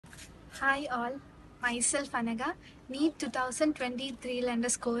Hi all, myself Anagha. NEET 2023 എൻ്റെ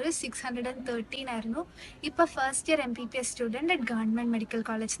score 613 ആയിരുന്നു. ഇപ്പോൾ first year MBBS student at government medical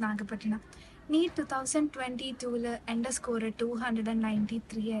college Nagapattinam. NEET 2022 എൻ്റെ score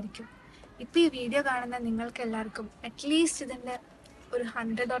 293 ആയിരിക്കും. ഇപ്പോൾ ഈ വീഡിയോ കാണുന്ന നിങ്ങൾക്ക് എല്ലാവർക്കും അറ്റ്ലീസ്റ്റ് ഇതിൻ്റെ ഒരു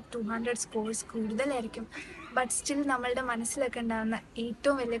 100 or 200 സ്കോർസ് കൂടുതലായിരിക്കും. ബട്ട് സ്റ്റിൽ നമ്മളുടെ മനസ്സിലൊക്കെ ഉണ്ടാകുന്ന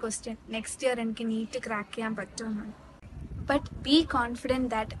ഏറ്റവും വലിയ ക്വസ്റ്റ്യൻ നെക്സ്റ്റ് ഇയർ എനിക്ക് NEET ക്രാക്ക് ചെയ്യാൻ പറ്റുമെന്നാണ്. But be confident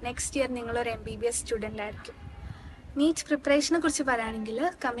that next year you will be an MBBS student. NEET preparation കുറിച്ച് പറയുകയാണെങ്കിൽ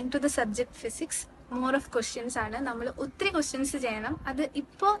coming to the subject physics, more of questions ആണ്. നമ്മൾ ഒത്തിരി ക്വസ്റ്റ്യൻസ് ചെയ്യണം. അത്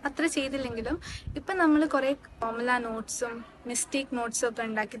ഇപ്പോൾ അത്ര ചെയ്തില്ലെങ്കിലും ഇപ്പം നമ്മൾ കുറേ ഫോർമുല നോട്ട്സും മിസ്റ്റേക്ക് നോട്ട്സും ഒക്കെ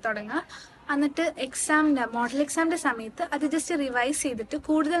ഉണ്ടാക്കി തുടങ്ങുക. എന്നിട്ട് എക്സാമിൻ്റെ മോഡൽ എക്സാമിൻ്റെ സമയത്ത് അത് ജസ്റ്റ് റിവൈസ് ചെയ്തിട്ട്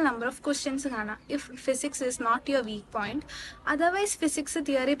കൂടുതൽ നമ്പർ ഓഫ് ക്വസ്റ്റ്യൻസ് കാണാം. If physics is not your weak point. Otherwise physics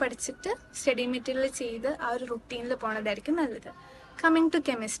theory പഠിച്ചിട്ട് സ്റ്റഡി മെറ്റീരിയൽ ചെയ്ത് ആ ഒരു റുട്ടീനിൽ പോണതായിരിക്കും നല്ലത്. Coming to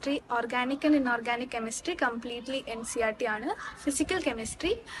chemistry, organic and inorganic chemistry completely NCERT ആണ്. ഫിസിക്കൽ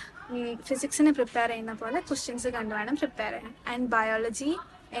കെമിസ്ട്രി ഫിസിക്സിനെ പ്രിപ്പയർ ചെയ്യുന്ന പോലെ ക്വസ്റ്റ്യൻസ് കണ്ടു വേണം പ്രിപ്പയർ ചെയ്യാൻ. ആൻഡ് ബയോളജി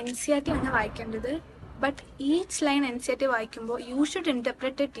NCERT ആണ് വായിക്കേണ്ടത്. ബട്ട് ഈച്ച് ലൈൻ NCERT വായിക്കുമ്പോൾ you should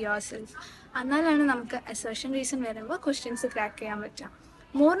interpret it your self. എന്നാലാണ് നമുക്ക് അസേർഷൻ റീസൺ വരുമ്പോൾ ക്വസ്റ്റ്യൻസ് ക്രാക്ക് ചെയ്യാൻ പറ്റുക.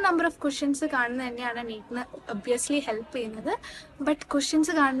 മോർ നമ്പർ ഓഫ് ക്വസ്റ്റ്യൻസ് കാണുന്നത് തന്നെയാണ് നീറ്റിന് ഒബ്വിയസ്ലി ഹെൽപ്പ് ചെയ്യുന്നത്. ബട്ട്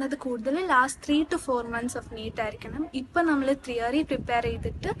ക്വസ്റ്റ്യൻസ് കാണുന്നത് കൂടുതൽ last 3 to 4 months of NEET ആയിരിക്കണം. ഇപ്പം നമ്മൾ തിയറി പ്രിപ്പയർ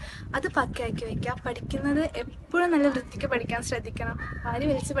ചെയ്തിട്ട് അത് പക്കയാക്കി വയ്ക്കുക. പഠിക്കുന്നത് എപ്പോഴും നല്ല വൃത്തിക്ക് പഠിക്കാൻ ശ്രദ്ധിക്കണം. ആര്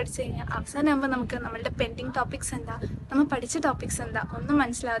വിളിച്ച് പഠിച്ചു കഴിഞ്ഞാൽ അവസാനമാകുമ്പോൾ നമുക്ക് നമ്മളുടെ പെൻഡിങ് ടോപ്പിക്സ് എന്താ, നമ്മൾ പഠിച്ച ടോപ്പിക്സ് എന്താ ഒന്നും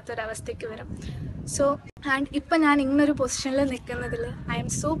മനസ്സിലാകാത്തൊരവസ്ഥയ്ക്ക് വരും. സോ ആൻഡ് ഇപ്പം ഞാൻ ഇങ്ങനൊരു പൊസിഷനിൽ നിൽക്കുന്നതിൽ I M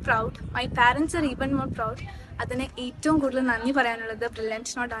so proud. My parents R even more proud. അതിന് ഏറ്റവും കൂടുതൽ നന്ദി പറയാനുള്ളത്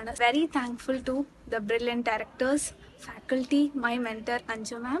ബ്രില്യൻസിനോടാണ്. Very thankful to the brilliant directors, faculty, my mentor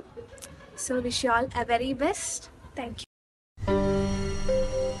Anju ma'am. So wish you all a very best. Thank you.